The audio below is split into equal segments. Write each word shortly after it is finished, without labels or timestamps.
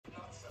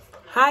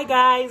Hi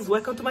guys,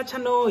 welcome to my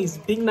channel. It's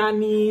Big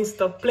Nanny.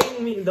 Stop playing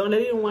with me. Don't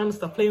let anyone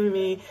stop playing with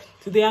me.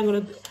 Today I'm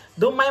gonna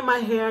don't mind my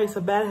hair. It's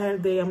a bad hair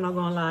day, I'm not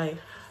gonna lie,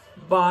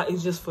 but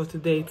it's just for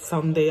today. It's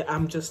Sunday.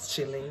 I'm just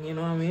chilling, you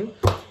know what I mean?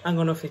 I'm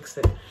gonna fix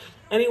it.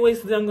 Anyways,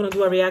 today I'm gonna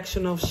do a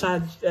reaction of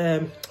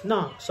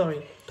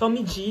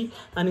Tommy G,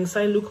 an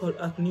inside look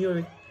at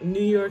New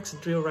York's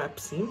drill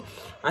rap scene.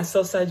 I saw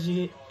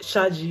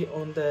Shaji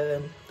on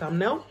the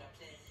thumbnail,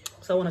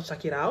 so I wanna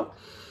check it out.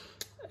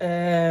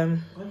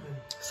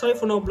 Sorry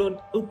for not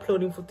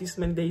uploading for this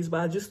many days,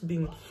 but I've just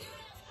been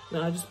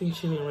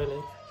chilling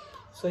really.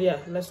 So yeah,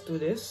 let's do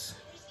this.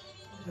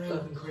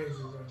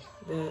 Crazy,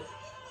 the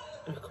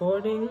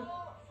recording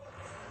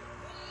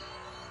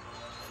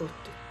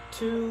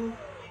 42.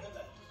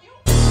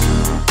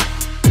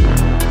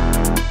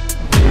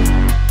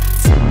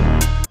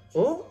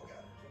 Oh,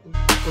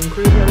 going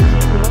crazy on the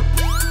now.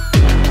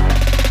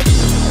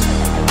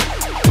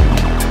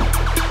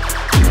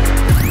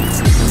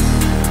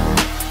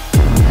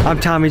 I'm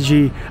Tommy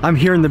G. I'm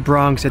here in the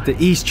Bronx at the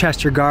East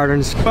Chester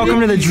Gardens. Welcome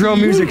to the drill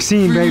music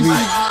scene, baby. Yo,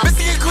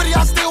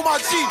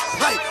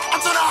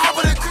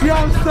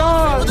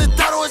 son!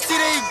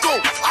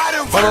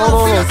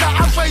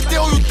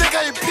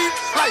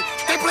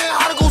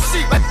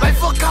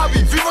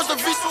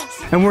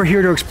 And we're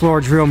here to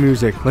explore drill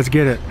music. Let's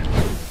get it.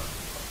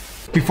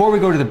 Before we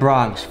go to the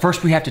Bronx,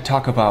 first we have to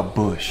talk about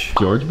Bush.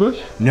 George Bush?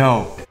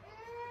 No.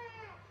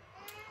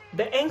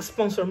 The Ink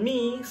sponsor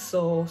me,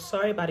 so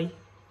sorry, buddy.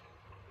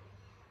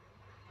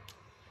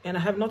 And I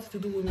have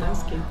nothing to do with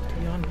Manscaped, to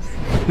be honest.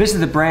 This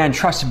is the brand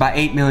trusted by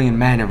 8 million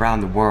men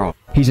around the world.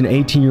 He's an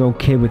 18-year-old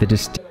kid with a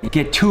distinct...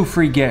 Get 2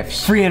 free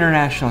gifts, free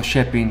international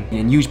shipping,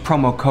 and use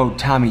promo code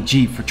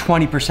TommyG for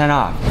 20%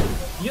 off.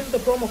 Use the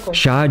promo code.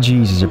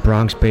 Shaji's is a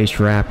Bronx-based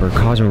rapper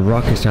causing a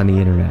ruckus on the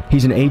internet.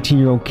 He's an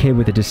 18-year-old kid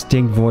with a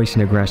distinct voice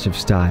and aggressive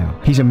style.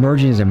 He's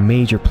emerging as a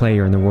major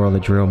player in the world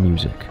of drill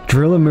music.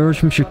 Drill emerged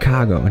from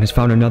Chicago and has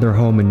found another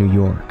home in New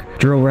York.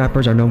 Drill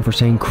rappers are known for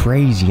saying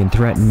crazy and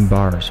threatening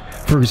bars.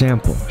 For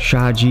example,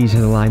 Shaji's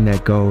has a line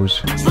that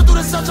goes,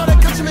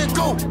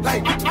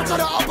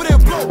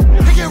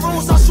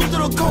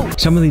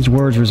 some of these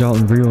words result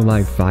in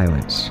real-life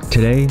violence.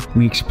 Today,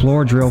 we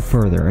explore drill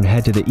further and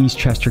head to the East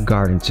Chester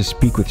Gardens to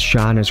speak with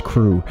Sha and his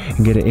crew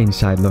and get an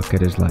inside look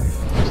at his life.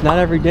 It's not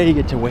every day you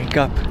get to wake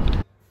up.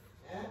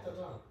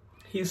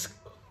 His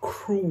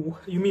crew,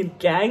 you mean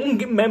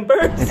gang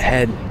members? And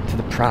head to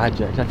the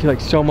project. I feel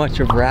like so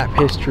much of rap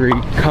history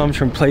comes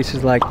from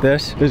places like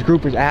this. This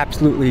group is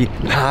absolutely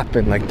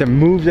popping. Like the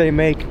moves they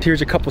make.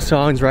 Here's a couple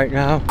songs right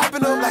now. I've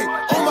been up like,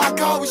 oh my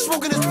god, we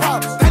smoking this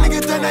pot. That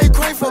nigga done ain't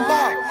crave for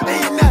mob.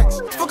 Ain't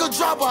next. Fuck a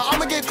dropper,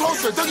 I'ma get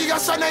closer. Dougie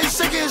got shot, now he's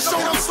shaking his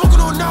shoulder. I'm smoking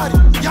on naughty.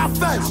 Y'all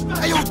fetch.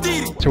 Ayo,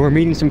 Didi. So we're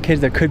meeting some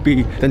kids that could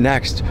be the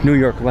next New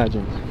York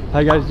legends. How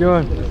you guys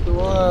doing?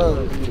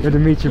 Good to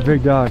meet you,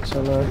 big dog.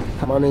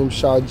 My name's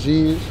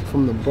Shaji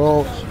from the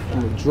Bronx.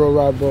 I'm a drill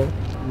rapper.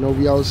 You know,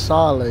 we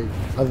outside, like,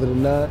 other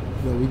than that,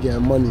 you know, we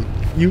getting money.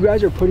 You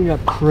guys are putting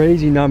up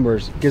crazy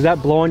numbers. Is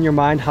that blowing your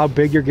mind how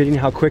big you're getting,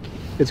 how quick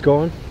it's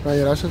going? Right,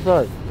 yeah, that's a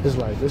fact. It's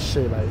like, this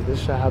shit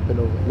happened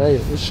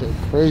overnight. This shit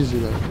crazy,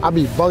 like. I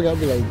be bugging, I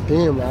be like,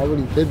 damn, like, I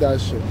really did that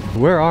shit.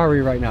 Where are we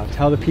right now?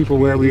 Tell the people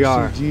where we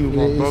are.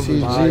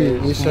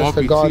 ECG, East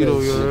Chester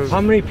Gardens. How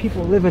many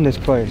people live in this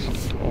place?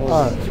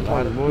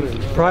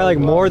 Probably like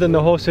more than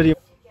the whole city.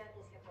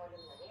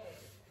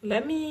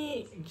 Let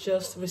me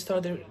just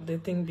restart the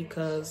thing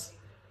because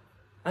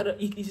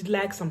it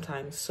lags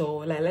sometimes. So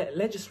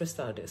let's just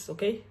restart this,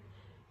 okay?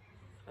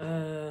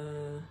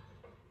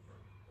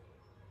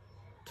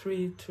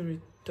 332.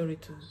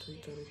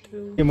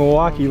 In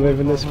Milwaukee,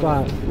 live in this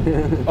spot.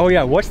 Oh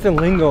yeah, what's the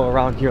lingo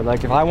around here?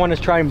 Like if I want to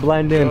try and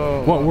blend in,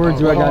 what words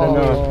do I gotta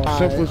know?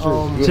 Simple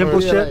shit. Simple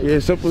shit? Yeah,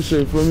 simple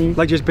shit for me.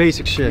 Like just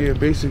basic shit? Yeah,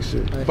 basic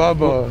shit.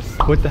 Baba.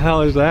 What the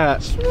hell is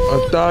that?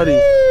 A thotty.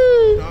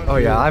 Oh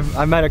yeah,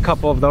 I've met a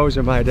couple of those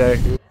in my day.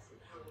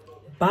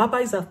 Baba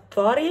is a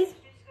thotty?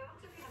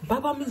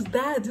 Baba means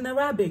dad in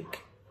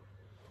Arabic.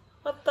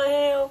 What the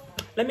hell?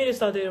 Let me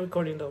restart the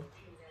recording though.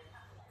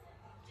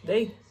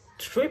 They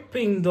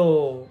tripping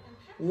though.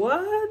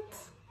 What?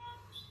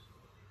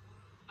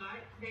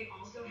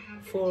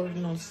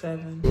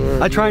 407.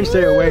 I try and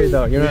stay away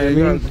though, you know what I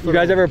mean? You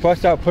guys ever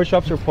bust out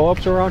push-ups or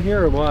pull-ups around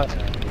here or what?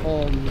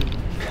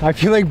 I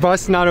feel like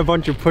busting out a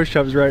bunch of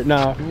push-ups right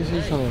now. One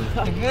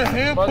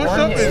hand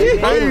push-up is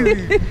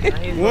crazy.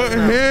 One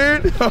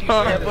hand? You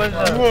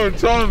want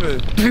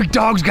Thomas? Big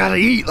dog's gotta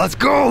eat, let's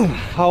go!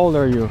 How old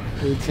are you?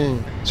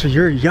 18. So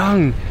you're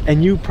young,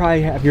 and you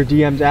probably have your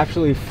DMs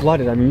absolutely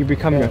flooded. I mean, you're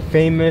becoming a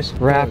famous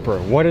rapper.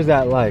 What is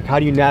that like? How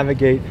do you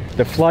navigate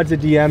the floods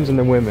of DMs and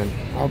the women?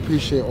 I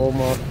appreciate all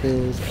my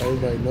fans.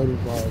 Everybody know the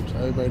vibes.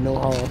 Everybody know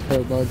how I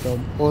feel about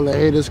them. All the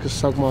haters can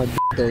suck my d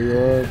though, you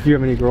heard? Do you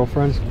have any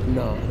girlfriends?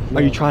 No.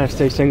 Are you trying to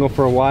stay single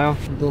for a while?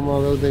 I'm doing my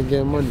little thing,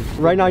 getting money.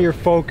 Right now you're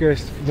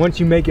focused. Once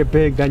you make it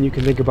big, then you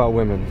can think about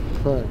women.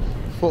 Right.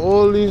 for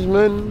all these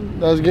men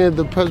that's getting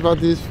depressed about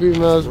these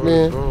females,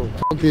 man.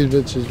 Fuck these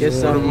bitches, Get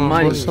man. some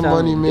money. Get some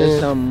money, man.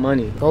 Get some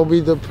money. Don't be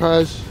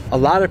depressed. A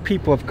lot of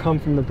people have come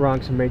from the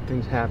Bronx and made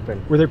things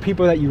happen. Were there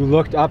people that you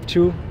looked up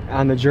to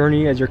on the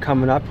journey as you're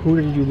coming up? Who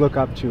did you look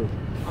up to?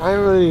 I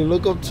ain't really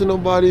look up to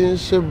nobody and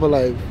shit, but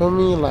like, for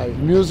me, like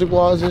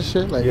music-wise and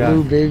shit, like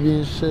Lil Baby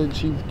and shit,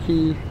 Chief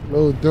Keef,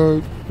 Lil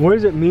Durk. What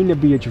does it mean to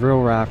be a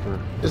drill rapper?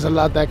 There's a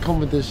lot that come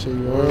with this shit, you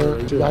know?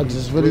 Y'all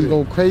just really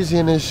go crazy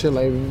in this shit.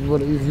 Like,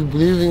 if you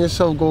believe in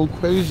yourself, go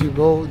crazy,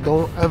 bro.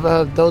 Don't ever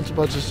have doubts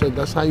about your shit.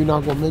 That's how you're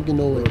not gonna make it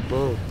nowhere,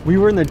 bro. We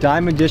were in the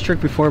Diamond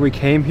District before we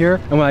came here,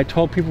 and when I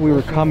told people we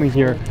were coming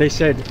here, they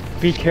said,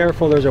 be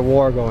careful, there's a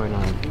war going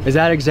on. Is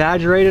that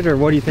exaggerated, or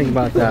what do you think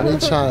about that? They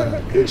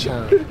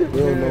trying. We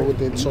don't know what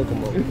they're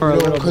talking about. We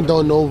don't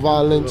condone no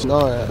violence.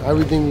 No,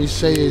 everything we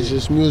say is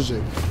just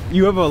music.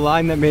 You have a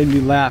line that made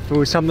me laugh. It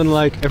was something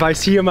like, if I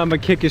see him, I'ma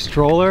kick his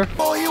stroller.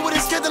 Oh, he with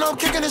his kid, then I'm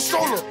kicking his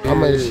stroller. I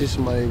might see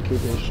somebody kicking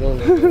his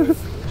stroller.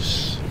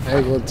 I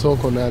ain't gonna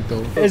talk on that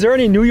though. Is there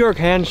any New York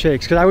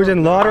handshakes? Because I was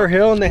in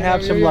Lauderhill and they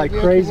have some like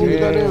crazy.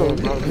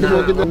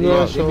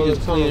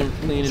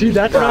 See,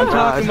 that's what I'm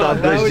talking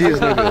about. I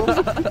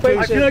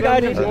feel like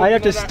I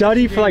have to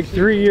study for like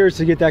 3 years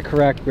to get that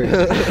correct.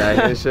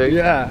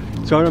 Yeah.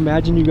 So I'd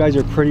imagine you guys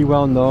are pretty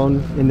well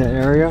known in the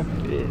area.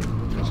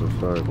 That's a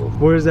fact, bro.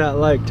 What is that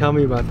like? Tell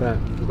me about that.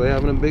 They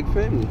having a big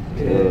family.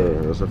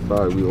 Yeah, that's a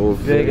fact. We all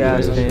Big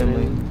ass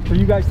family. Are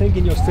you guys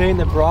thinking you'll stay in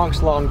the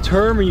Bronx long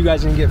term? Are you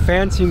guys gonna get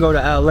fancy and go to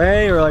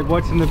LA? Or like,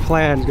 what's in the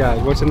plans, guys?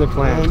 What's in the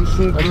plans?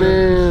 I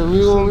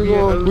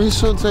mean, we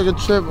should take a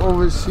trip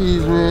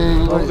overseas,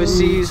 man.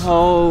 Overseas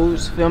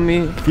hoes, feel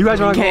me? You guys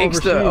want to go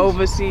Gangster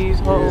overseas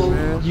hoes.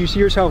 Do you see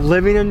yourself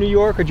living in New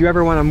York, or do you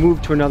ever want to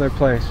move to another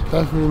place?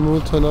 Definitely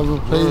move to another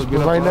place,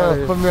 but right now,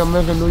 for me, I'm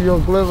making New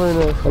York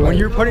living. When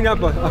you're putting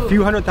up a few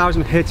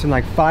 100,000 hits in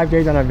like 5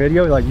 days on a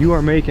video, like you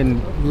are making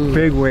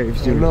big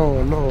waves, dude. No.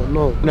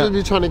 I just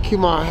be trying to keep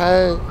my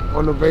head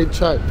on the right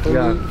track. For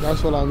me,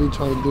 that's what I be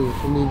trying to do.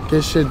 For me,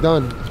 get shit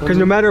done. Because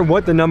no matter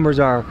what the numbers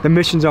are, the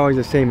mission's always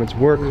the same. It's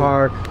work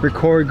hard,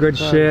 record good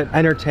shit,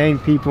 entertain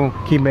people,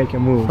 keep making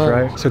moves,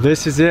 right? So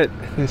this is it.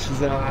 This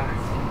is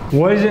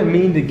what does it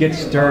mean to get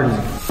sturdy?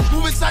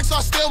 Moving sacks,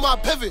 I steal my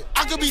pivot.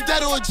 I could be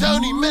dead or in jail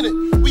any minute.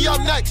 We up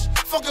next.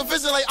 Fucking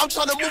visit like I'm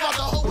trying to move out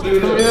the whole.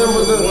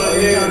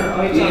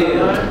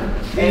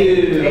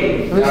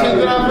 Hey. Let's see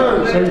what I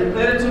heard.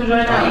 Play the tunes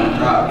right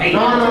now. Nah,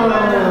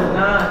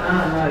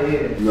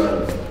 yeah. You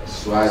gotta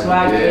swag.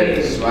 Swag.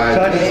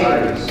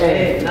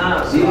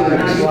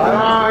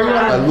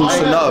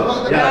 Loosen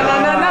up.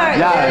 Yes.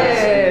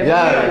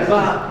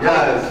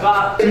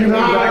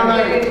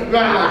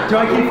 Do I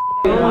keep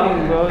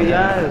Bro,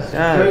 yes. do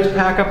I just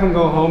pack up and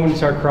go home and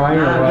start crying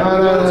or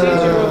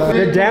what?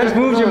 The dance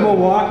moves in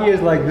Milwaukee is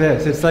like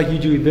this. It's like you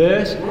do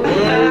this. What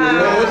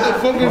the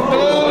fuck is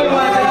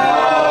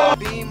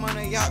Beam on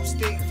a yop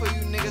stick for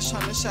you niggas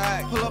tryna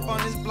shine. Pull up on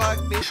this block,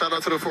 bitch. Shout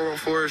out to the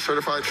 414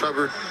 certified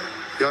trapper.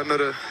 Y'all know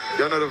the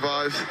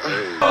vibes.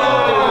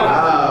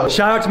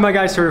 Shout out to my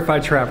guy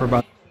Certified Trapper,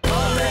 by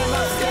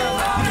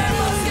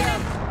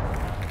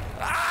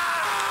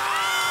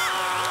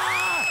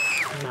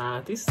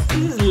This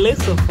is lit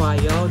so far,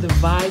 yo. The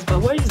vibes,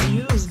 but where is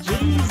Yous?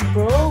 Jeez,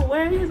 bro.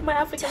 Where is my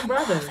African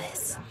brother?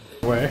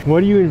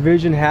 What do you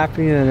envision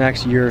happening in the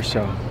next year or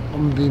so?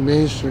 I'm gonna be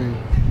mainstream.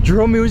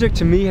 Drill music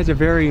to me has a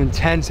very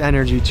intense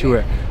energy to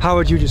it. How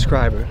would you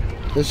describe it?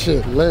 This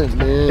shit lit,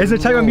 man. It's the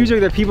type of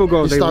music that people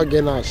go. We start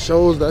getting our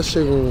shows, that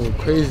shit gonna go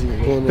crazy.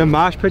 The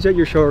mosh pits at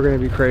your show are gonna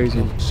be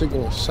crazy. Shit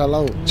gonna sell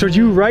out. So do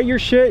you write your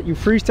shit, you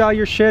freestyle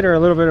your shit, or a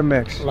little bit of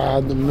mix?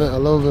 Like, a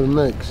little bit of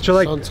mix. So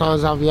like,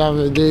 sometimes I be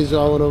having days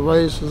I wanna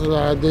write, sometimes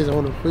I have days I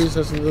wanna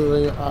freestyle,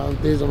 sometimes I have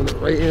days I wanna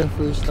write and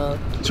freestyle.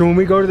 So when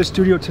we go to the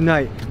studio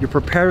tonight, you're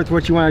prepared with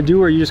what you wanna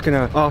do, or are you just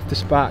gonna off the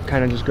spot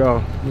kind of just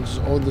go? You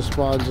just on the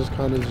spot, just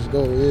kind of just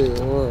go,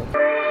 yeah, or.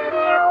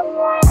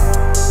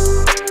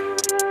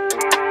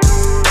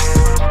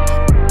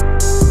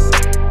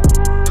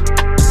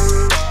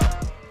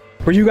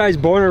 Were you guys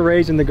born or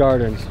raised in the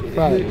Gardens?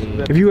 Right.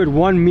 If you had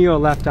one meal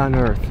left on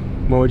earth,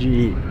 what would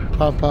you eat?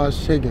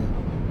 Popeye's chicken.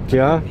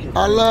 Yeah?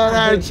 I love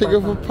that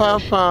chicken from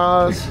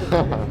Popeyes.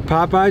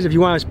 Popeyes, if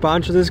you want to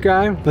sponsor this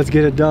guy, let's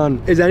get it done.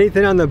 Is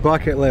anything on the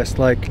bucket list?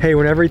 Like, hey,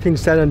 when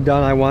everything's said and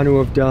done, I want to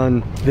have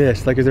done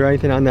this. Like, is there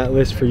anything on that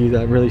list for you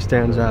that really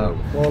stands out?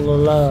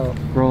 Rolling Loud.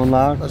 Rolling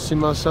Loud? I see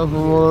myself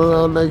in Rolling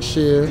Loud next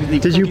year.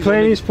 Did you play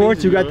any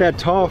sports? You got that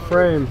tall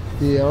frame.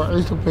 Yeah, I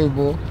used to play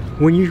ball.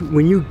 When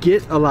you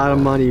get a lot of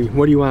money,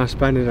 what do you want to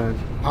spend it on?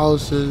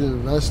 Houses,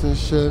 investing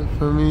shit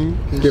for me.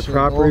 Get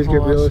properties,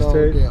 get real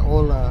estate? Get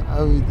all that,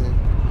 everything.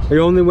 The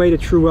only way to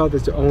true wealth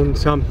is to own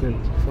something.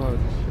 Fuck.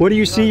 What do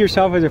you see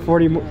yourself as a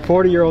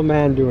 40-year-old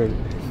man doing?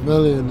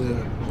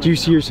 Millionaire. Do you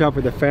see yourself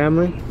with a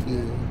family?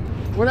 Yeah.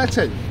 What'd I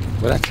tell you?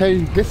 What I tell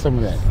you, get some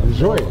of that.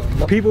 Enjoy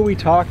it. People we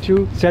talked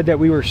to said that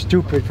we were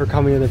stupid for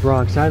coming to the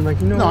Bronx. I'm like,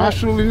 you know No, what?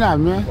 absolutely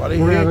not, man. We're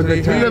gonna have a good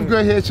We time. live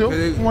good here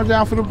too. Come on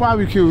down for the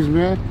barbecues,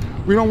 man.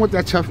 We don't want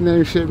that tough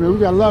name shit, man. We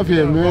got love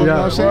here, man. You know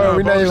what I'm saying?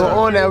 We're not even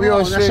on that. We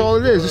on That's all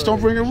it is. Just don't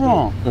bring it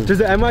wrong. Does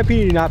the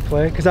NYPD not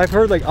play? Because I've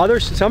heard like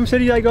some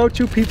cities I go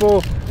to,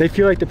 people, they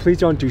feel like the police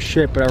don't do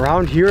shit. But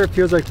around here, it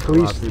feels like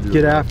police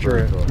get after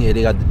it. Yeah,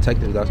 they got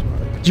detectives, that's why.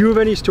 Do you have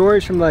any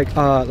stories from like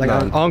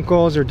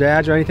uncles or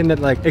dads or anything that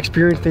like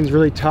experienced things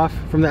really tough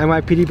from the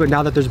NYPD, but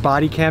now that there's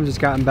body cams, it's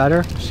gotten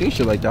better? See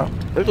shit like that.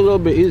 It's a little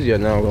bit easier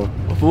now, though.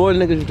 Before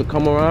niggas used to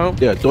come around,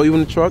 they'll throw you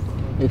in the truck,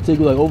 they take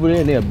you like over there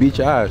and they'll beat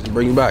your ass and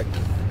bring you back.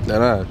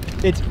 Nah.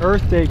 It's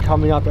Earth Day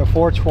coming up at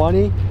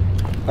 420.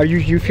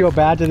 You feel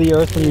bad to the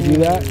earth when you do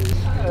that?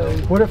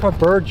 What if a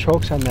bird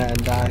chokes on that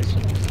and dies?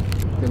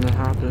 Then it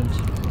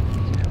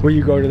happens. Will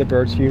you go to the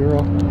bird's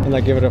funeral and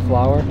like give it a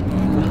flower?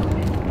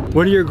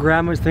 What do your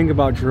grandmas think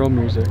about drill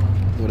music?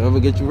 Whatever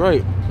gets you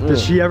right. Yeah.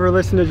 Does she ever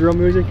listen to drill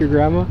music, your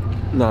grandma?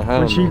 No,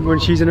 when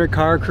she's in her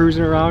car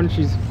cruising around,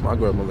 she's... My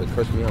grandmother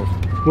cussed me out.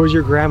 What does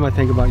your grandma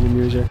think about your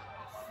music?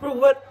 Bro,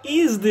 what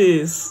is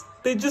this?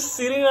 They're just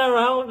sitting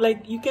around,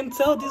 like, you can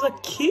tell these are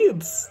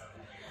kids.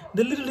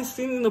 They're literally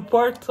sitting in the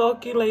park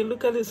talking, like,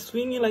 look at it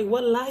swinging, like,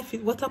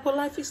 what type of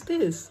life is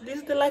this? This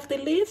is the life they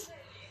live?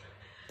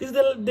 This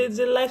is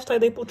the lifestyle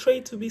they portray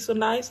to be so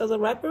nice as a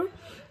rapper?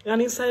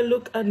 And inside,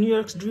 look at New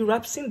York's drill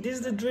rap scene. This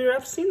is the drill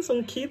rap scene.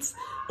 Some kids,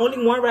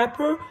 only one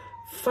rapper,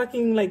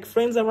 fucking like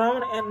friends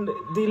around, and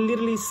they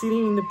literally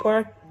sitting in the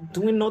park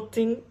doing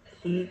nothing,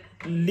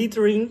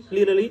 littering,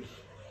 literally,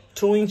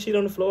 throwing shit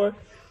on the floor,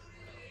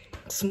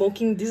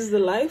 smoking. This is the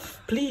life?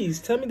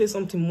 Please tell me there's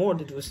something more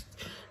that was.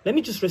 Let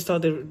me just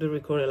restart the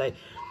recorder. Like,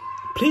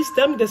 please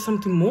tell me there's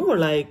something more.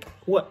 Like,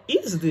 what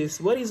is this?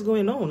 What is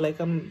going on?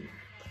 Like, I'm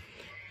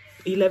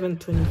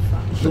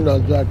 11:25. She's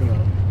not jacking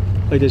out.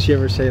 Like, does she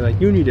ever say, like,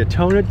 you need to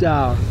tone it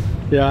down?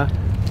 Yeah?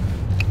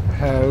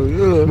 Hell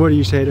yeah. What do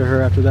you say to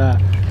her after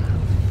that?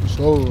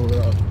 So,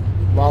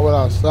 why would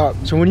I stop?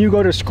 So when you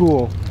go to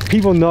school,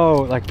 people know,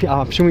 like,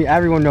 I'm assuming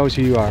everyone knows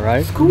who you are,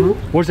 right? School?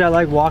 What's that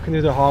like walking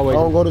through the hallway? I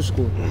don't go to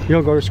school. You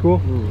don't go to school?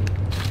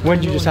 When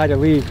did you decide to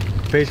leave?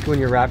 Basically when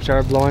your rap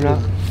started blowing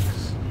up?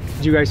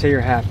 Did you guys say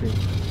you're happy?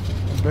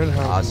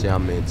 I say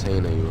I'm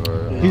maintaining you.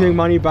 You think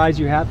money buys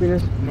you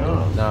happiness?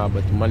 No. Nah,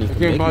 but the money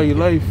can't buy you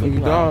life when you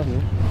die.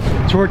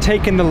 So we're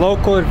taking the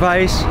local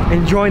advice,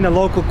 enjoying the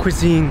local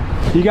cuisine.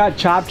 You got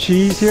chopped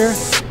cheese here?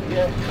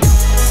 Yeah.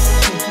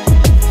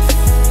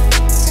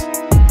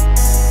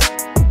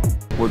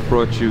 What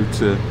brought you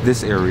to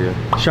this area?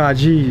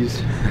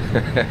 Shahjeez.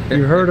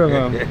 You heard of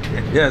him?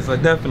 Yes, I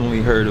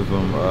definitely heard of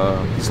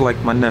him. He's like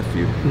my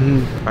nephew.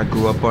 I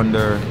grew up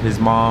under his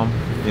mom,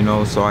 you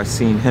know, so I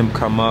seen him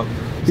come up.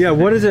 Yeah,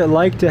 what is it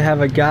like to have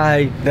a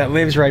guy that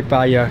lives right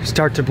by you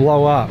start to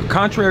blow up?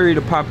 Contrary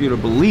to popular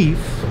belief,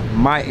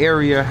 my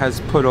area has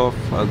put off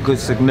a good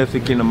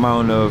significant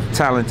amount of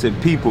talented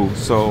people.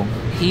 So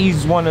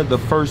he's one of the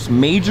first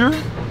major,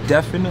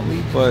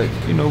 definitely, but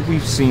you know,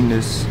 we've seen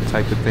this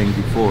type of thing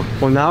before.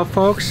 Well now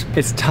folks,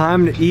 it's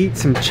time to eat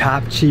some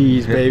chopped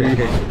cheese,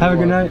 baby. Have a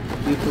good night.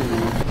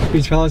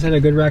 These fellas had a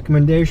good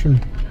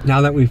recommendation.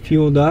 Now that we've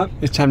fueled up,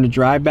 it's time to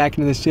drive back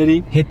into the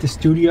city, hit the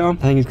studio. I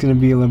think it's gonna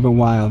be a little bit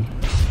wild.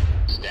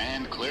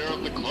 Stand clear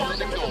of the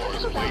closing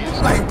doors,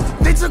 please. Like,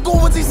 they took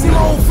over, they see my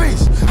whole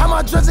face. How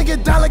my dress and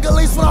get down like a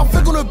lace when I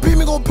flick on the beat,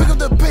 me gon' pick up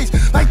the pace.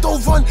 Like,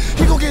 don't run,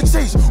 he gon' get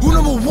chased. Who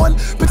number one?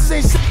 Bitches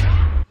ain't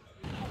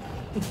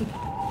shit.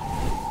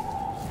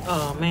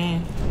 Oh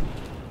man,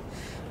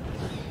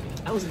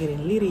 I was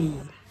getting litty.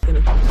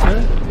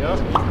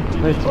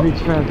 Nice to meet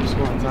you, man.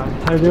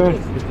 How you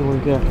doing?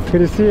 Good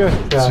to see you.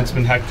 It's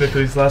been hectic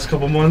these last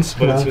couple months,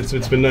 but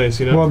it's been nice,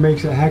 you know? What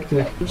makes it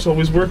hectic? Just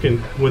always working,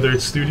 whether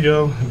it's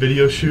studio,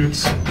 video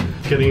shoots,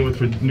 getting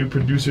with new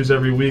producers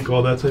every week,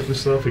 all that type of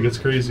stuff. It gets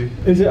crazy.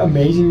 Is it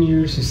amazing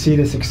to see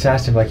the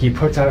success of, like, he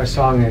puts out a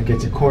song that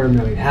gets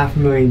 250,000,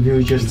 500,000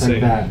 views just Insane.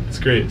 like that? It's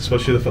great,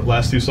 especially the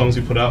last two songs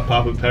we put out,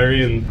 Pop and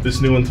Perry, and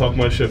this new one, Talk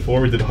My Shit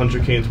 4. We did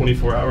 100K in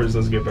 24 hours.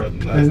 Doesn't get better than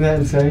that. Isn't that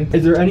insane?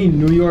 Is there any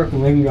New York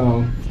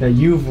lingo that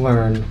you've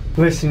learned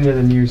listening to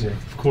the music?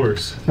 Of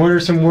course. What are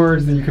some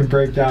words that you can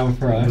break down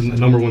for us? The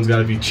number one's got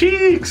to be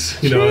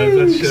cheeks. You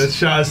know, that's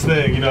Shaw's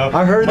thing. You know,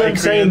 I heard them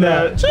saying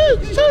that.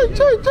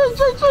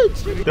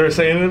 They were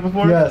saying it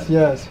before. Yes,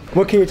 yes.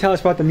 What can you tell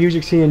us about the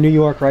music scene in New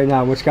York right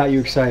now? What's got you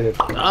excited?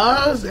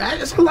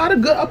 It's a lot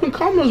of good up and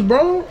comers,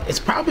 bro. It's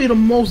probably the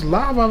most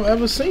live I've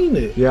ever seen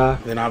it. Yeah.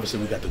 Then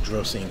obviously we got the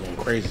drill scene going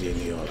crazy in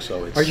New York.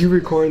 So it's. Are you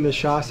recording the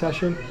Shaw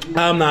session?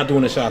 I'm not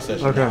doing the Shaw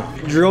session. Okay.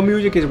 No. Drill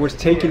music is what's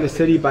taking the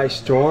city by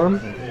storm.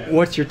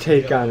 What's your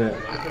take on it?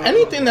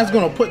 Anything that's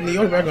gonna put New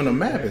York back on the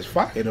map is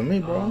fire to me,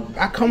 bro.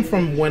 I come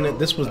from when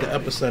this was the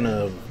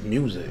epicenter of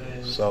music,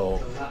 so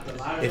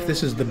if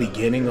this is the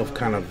beginning of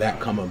kind of that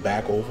coming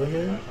back over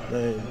here,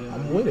 then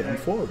I'm with it. I'm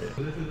for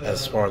it.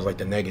 As far as like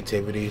the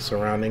negativity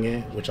surrounding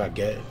it, which I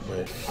get,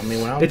 but I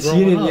mean when I was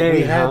growing up,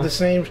 we had the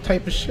same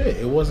type of shit.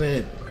 It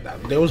wasn't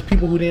there was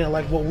people who didn't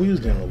like what we was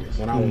dealing with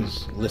when I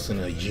was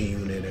listening to G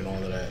Unit and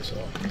all of that. So.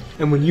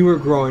 And when you were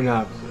growing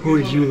up, who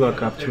did you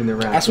look up to in the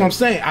rap? That's what I'm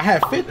saying. I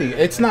had 50.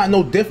 It's not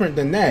no different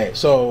than that.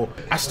 So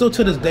I still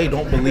to this day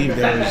don't believe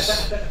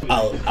there's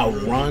a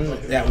run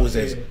that was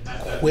as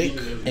quick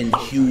and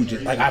huge.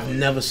 Like I've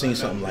never seen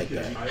something like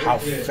that. How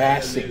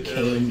fast it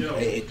came,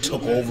 it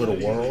took over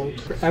the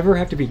world. Ever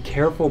have to be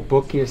careful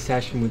booking a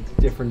session with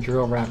different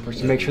drill rappers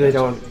to make sure they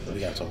don't?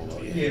 We gotta talk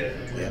about We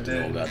have to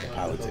know about the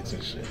politics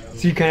and shit.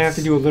 So you kind of have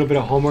to do a little bit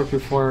of homework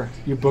before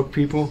you book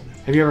people.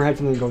 Have you ever had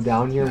something go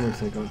down here where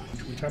it's like,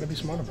 we try to be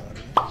smart about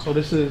it. So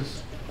this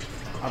is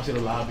obviously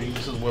the lobby.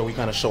 This is where we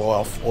kind of show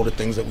off all the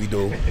things that we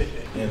do.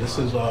 And this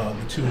is the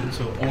two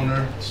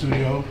owner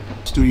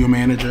studio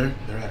manager.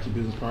 They're actually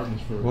business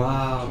partners for.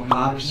 Wow,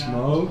 Pop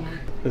Smoke.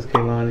 That's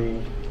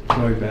Kehlani,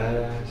 Joey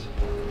Badass.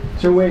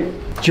 So wait,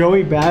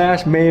 Joey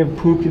Badass may have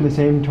pooped in the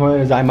same toilet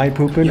as I might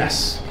poop in?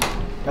 Yes.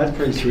 That's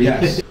pretty sweet.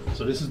 Yes.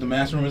 So this is the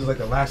master room. Is like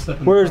the last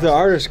step. Where does the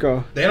artist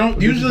go? They don't.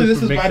 Usually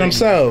this is by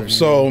themselves.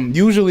 So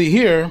usually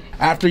here,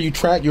 after you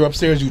track, you're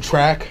upstairs, you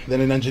track.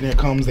 Then an engineer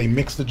comes, they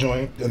mix the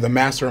joint. And the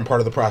mastering part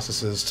of the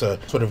process is to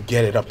sort of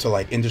get it up to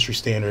like industry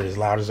standard, as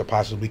loud as it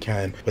possibly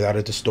can, without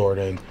it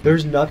distorting.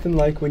 There's nothing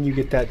like when you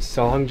get that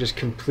song just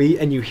complete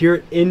and you hear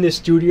it in the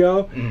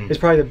studio. It's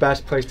probably the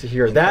best place to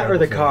hear it. That or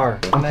the car.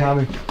 I'm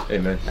Tommy. Hey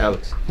man,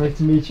 Alex. Nice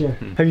to meet you.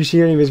 Have you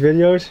seen any of his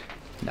videos?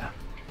 Nah.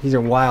 He's a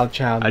wild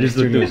child. I just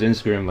looked at his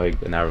Instagram like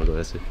an hour ago.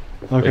 That's it.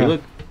 Okay. Hey,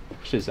 look,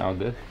 shit sounds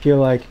good. I feel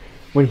like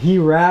when he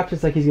raps,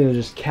 it's like he's gonna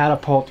just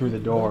catapult through the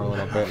door a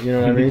little bit. You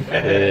know what I mean?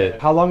 Yeah.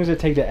 How long does it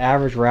take the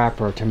average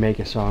rapper to make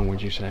a song?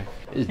 Would you say?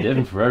 It's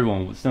different for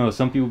everyone.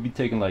 Some people be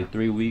taking like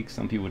 3 weeks.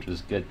 Some people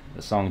just get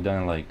a song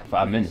done in like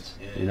 5 minutes.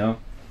 You know?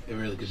 It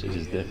really could be.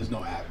 There's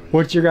no average.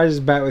 What's your guys'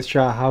 bet with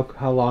Shaw?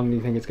 How long do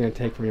you think it's gonna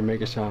take for you to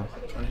make a song?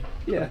 20?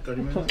 Yeah.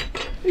 30 minutes?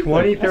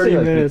 20, 30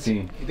 like minutes.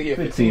 15. You think you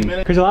have 15 minutes?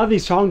 Because a lot of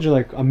these songs are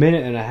like a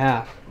minute and a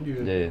half.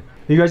 Yeah.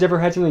 You guys ever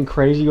had something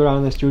crazy go down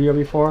in the studio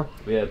before?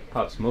 We had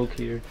Pop Smoke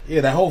here. Yeah,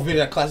 that whole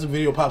video, that classic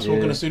video, Pop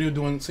Smoke in the studio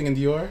singing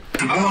Dior.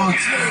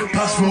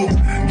 Pop Smoke,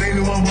 they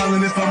know I'm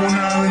wildin' if I'm on the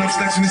island, I'm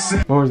stashing this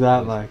shit. What was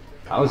that like?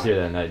 I was here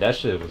that night. That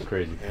shit was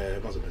crazy. Yeah,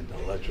 it must have been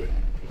electric.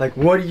 Like,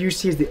 what do you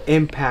see as the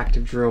impact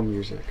of drill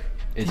music?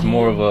 It's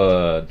more of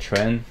a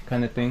trend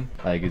kind of thing.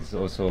 Like it's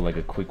also like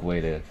a quick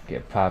way to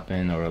get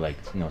popping or like,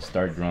 you know,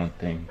 start your own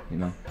thing, you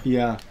know?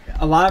 Yeah.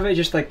 A lot of it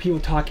just like people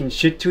talking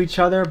shit to each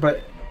other,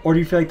 but or do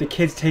you feel like the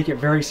kids take it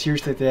very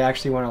seriously that they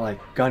actually want to like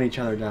gun each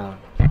other down?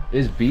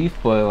 It's beef,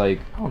 but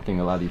like I don't think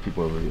a lot of these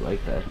people are really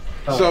like that.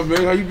 What's up,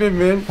 man? How you been,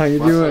 man? How you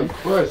doing?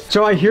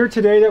 So I hear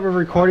today that we're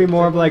recording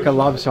more of like a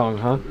love song,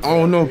 huh?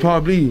 Oh no,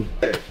 probably.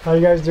 How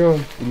you guys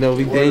doing? You know,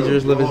 we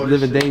dangerous,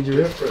 living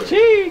dangerous.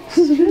 Cheeks!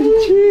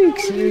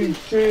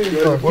 Cheeks!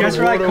 Guess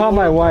what I call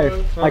my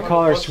wife? I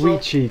call her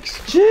Sweet Cheeks.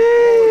 Cheeks!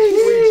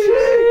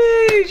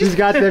 She's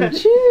got them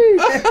cheeks!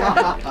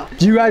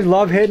 Do you guys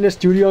love hitting the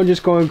studio and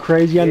just going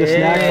crazy on the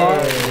snack bar?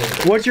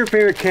 What's your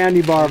favorite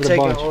candy bar of the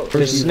bunch?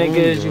 The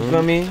Snickers, you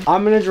feel me?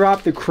 I'm gonna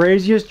drop the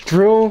craziest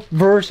drill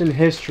verse in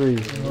history.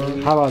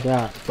 How about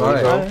that? All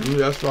right.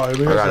 That's right.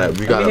 We got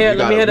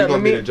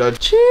Let me the judge.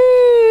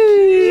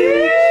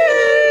 Cheese!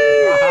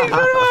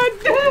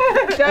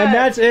 And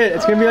that's it.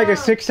 It's gonna be like a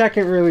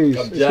 6-second release.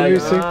 It's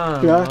gonna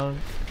be yeah. All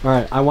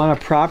right. I want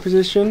a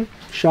proposition.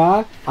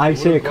 Shaw, I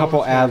say a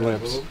couple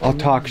ad-libs. I'll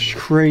talk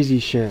crazy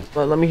shit.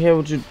 But let me hear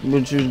what you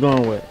was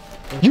going with.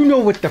 You know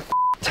what the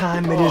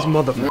time it is,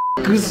 motherfuckers.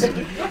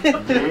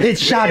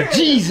 It's Shot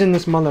G's in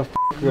this motherfucker.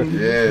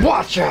 Yeah.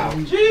 Watch out.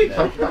 I'm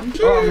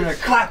gonna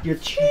clap your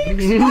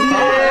cheeks.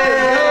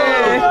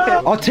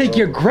 I'll take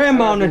your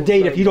grandma on a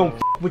date if you don't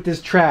with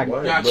this track.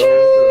 What's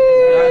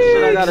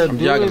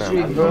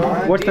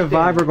the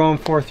vibe we're going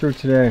for through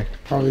today?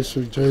 Probably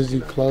some Jersey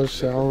Club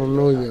shit. I don't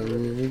know yet. I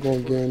mean, we're gonna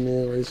get in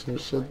there and write some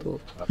shit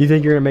though. You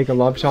think you're gonna make a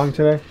love song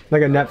today?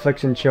 Like a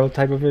Netflix and chill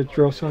type of a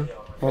drill song?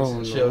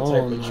 Oh,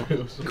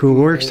 no. Cool.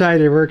 We're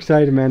excited,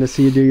 man, to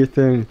see you do your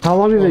thing. How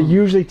long does it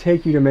usually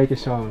take you to make a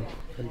song?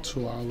 In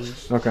 2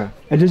 hours. Okay.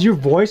 And does your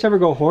voice ever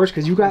go hoarse?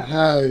 Because you got...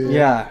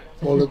 Yeah.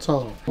 All the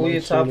time. Who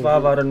your top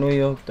 5 out of New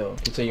York, though?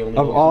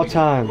 Of all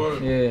time.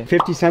 Yeah.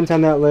 50 Cent's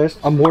on that list.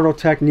 Immortal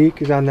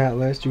Technique is on that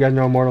list. You guys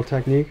know Immortal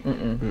Technique?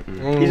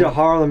 He's a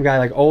Harlem guy,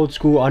 like old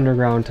school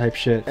underground type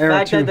shit. The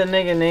fact that the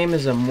nigga name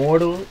is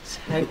Immortal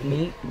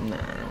Technique? Nah.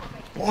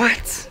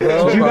 What? Do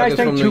you guys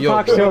think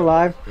Tupac's still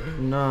alive?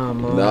 Nah,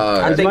 man.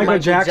 Nah. I think Michael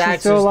Jackson's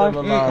still alive?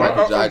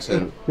 Michael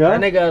Jackson. Yeah?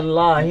 That nigga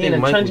alive. He in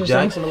the trenches.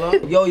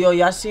 Yo,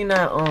 y'all seen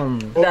that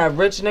that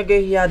rich nigga?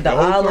 He had the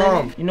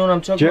island. You know what I'm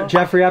talking about?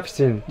 Jeffrey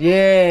Epstein.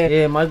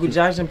 Yeah, Michael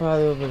Jackson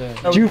probably over there.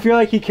 Do you feel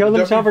like he killed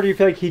himself, or do you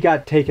feel like he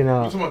got taken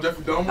out?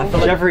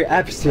 Jeffrey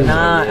Epstein.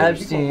 Nah,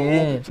 Epstein.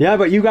 Yeah. Yeah,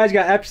 but you guys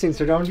got Epstein,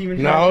 so don't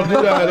even. No, don't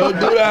do that. Don't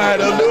do that.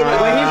 Don't do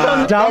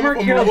that. Dahmer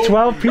killed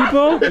 12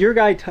 people. Your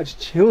guy touched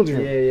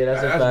children. Yeah,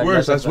 that's a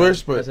fact. That's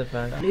worse, but that's a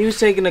fact. He was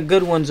taking the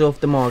good ones off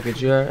the market,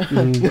 you heard?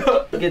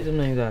 Get them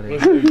niggas out of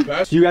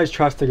here. Do you guys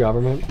trust the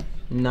government?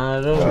 Nah,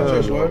 I don't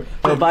know. Joe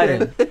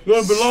Biden. You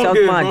don't belong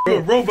here, bro. You're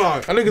a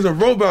robot. I think it's a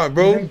robot,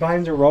 bro. You think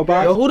Biden's a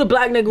robot? Yo, who the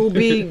black nigga who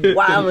be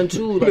wildin'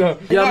 too?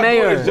 Like, yo,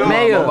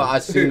 Mayor. I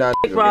seen that.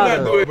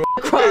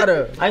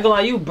 Crowder. I ain't gonna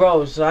lie, you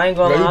bro, so I ain't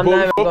gonna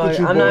lie.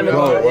 I'm not even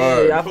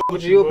gonna. I fuck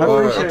with you,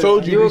 bro. I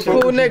told you. You a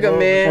cool nigga,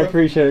 man. I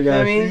appreciate it,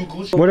 guys. I mean,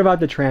 what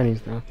about the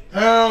trannies, though?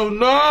 Hell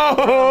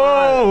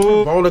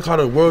no! Bro, look how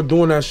the world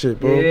doing that shit,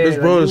 bro. Yeah, this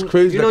world is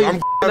crazy. You know like, you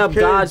f***ing up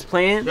God's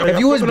plan. Yeah, if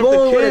you was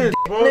born with a dick,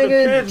 nigga,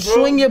 kids, bro.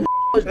 swing your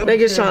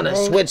niggas trying to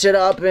switch it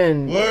up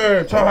and...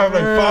 Word, trying to have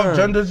like 5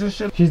 genders and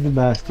shit. She's the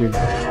best, dude.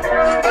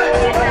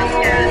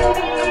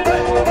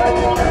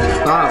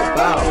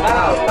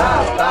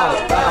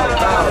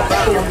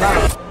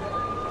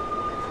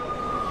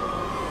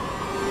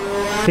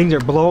 Things are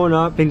blowing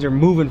up, things are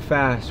moving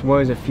fast. What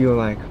does it feel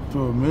like? I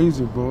feel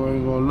amazing, bro. I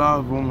ain't gonna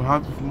lie, bro. I'm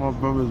happy for my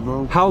brothers,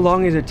 bro. How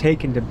long has it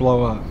taken to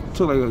blow up? It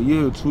took like a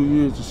year or 2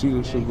 years to see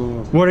this shit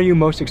go up. What are you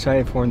most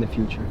excited for in the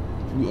future?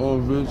 We all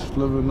rich,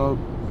 living up,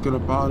 get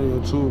up out of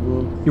here too,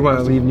 bro. You want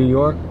to leave New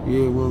York?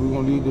 Yeah, well, we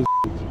gonna leave this.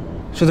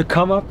 So the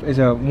come up is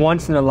a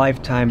once in a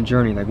lifetime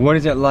journey. Like, what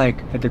is it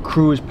like that the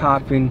crew is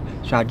popping,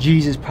 Shot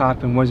Jesus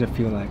popping? What does it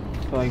feel like?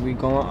 I feel like we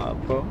going up,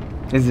 bro.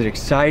 Is it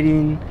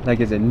exciting? Like,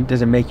 does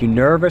it make you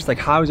nervous? Like,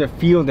 how does it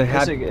feel to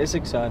have? It's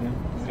exciting.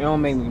 It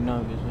don't make me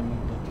nervous. I mean,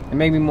 it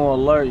make me more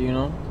alert, you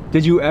know.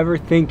 Did you ever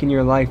think in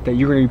your life that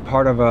you were gonna be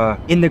part of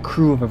in the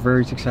crew of a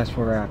very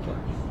successful rapper?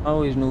 I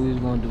always knew we was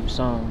gonna do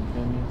something. You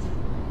know what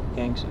I mean?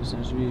 Gangster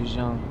since we was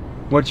young.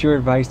 What's your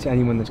advice to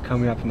anyone that's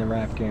coming up in the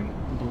rap game?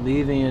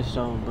 Believe in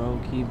yourself, bro.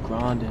 Keep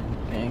grinding,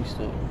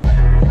 gangster.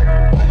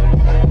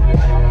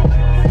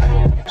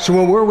 So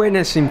what we're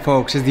witnessing,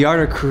 folks, is the art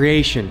of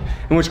creation.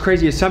 And what's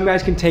crazy is some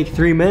guys can take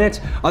 3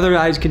 minutes, other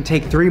guys can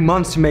take 3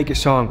 months to make a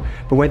song.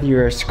 But whether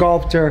you're a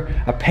sculptor,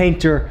 a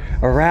painter,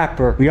 a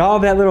rapper, we all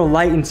have that little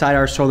light inside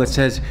our soul that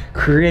says,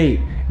 create,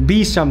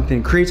 be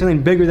something, create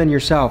something bigger than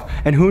yourself.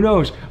 And who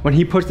knows, when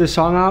he puts this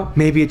song out,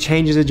 maybe it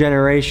changes a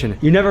generation.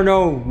 You never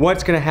know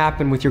what's gonna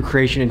happen with your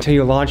creation until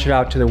you launch it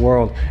out to the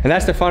world. And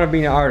that's the fun of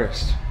being an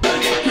artist.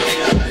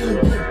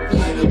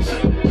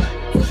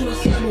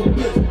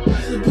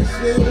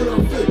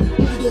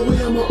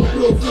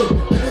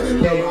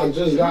 I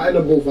just got in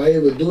the booth. I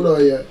ain't even do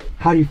that yet.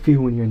 How do you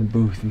feel when you're in the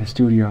booth, in the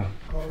studio?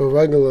 I feel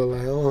regular,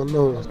 like, I don't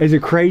know. Is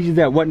it crazy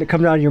that what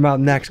comes out of your mouth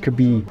next could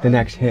be the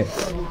next hit?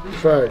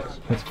 Facts.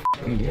 Let's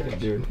f***ing get it,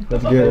 dude.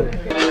 Let's get it.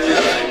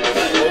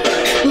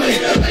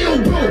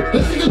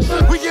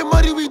 We get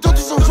money, we don't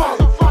do some rock.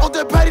 On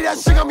that patty, that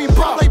shit got me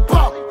pop.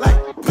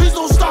 Like, please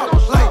don't stop.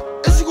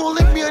 Like, is you gonna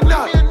lick me or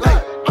not?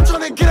 Like, I'm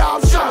trying to get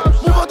out, I'm shot.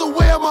 Move out the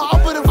way, I'm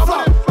up in the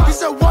flop. He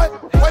said,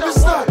 what? Wipe his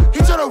snot. He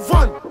tried to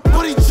run,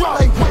 but he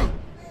dropped. Like, wait.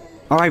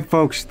 Alright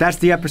folks, that's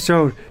the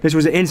episode. This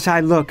was an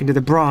inside look into the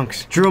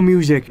Bronx, drill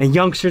music, and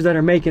youngsters that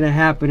are making it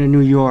happen in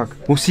New York.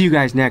 We'll see you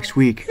guys next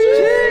week.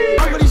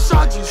 How many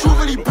shots you? You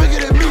really bigger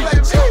than me.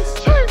 Like,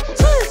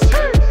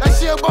 that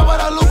shit above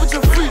that loop with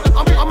your feet.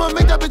 I'ma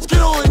make that bitch get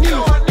on her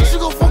knees. She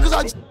gon' focus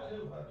on.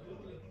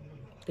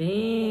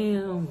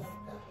 Damn.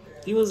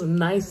 It was a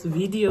nice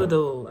video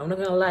though. I'm not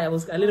gonna lie, I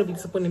was a little bit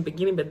disappointed in the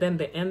beginning, but then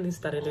the ending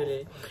started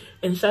really.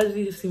 And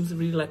Shazzy seems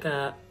really like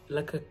a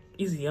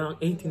he's young,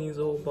 18 years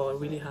old, but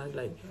really has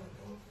like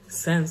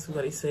sense to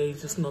what he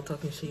says, just not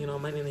talking shit, you know,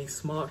 man, and he's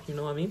smart, you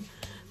know what I mean?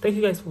 Thank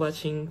you guys for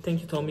watching.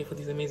 Thank you, Tommy, for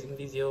this amazing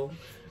video.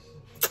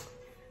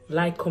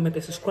 Like, comment,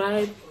 and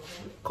subscribe.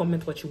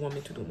 Comment what you want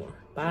me to do more.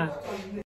 Bye.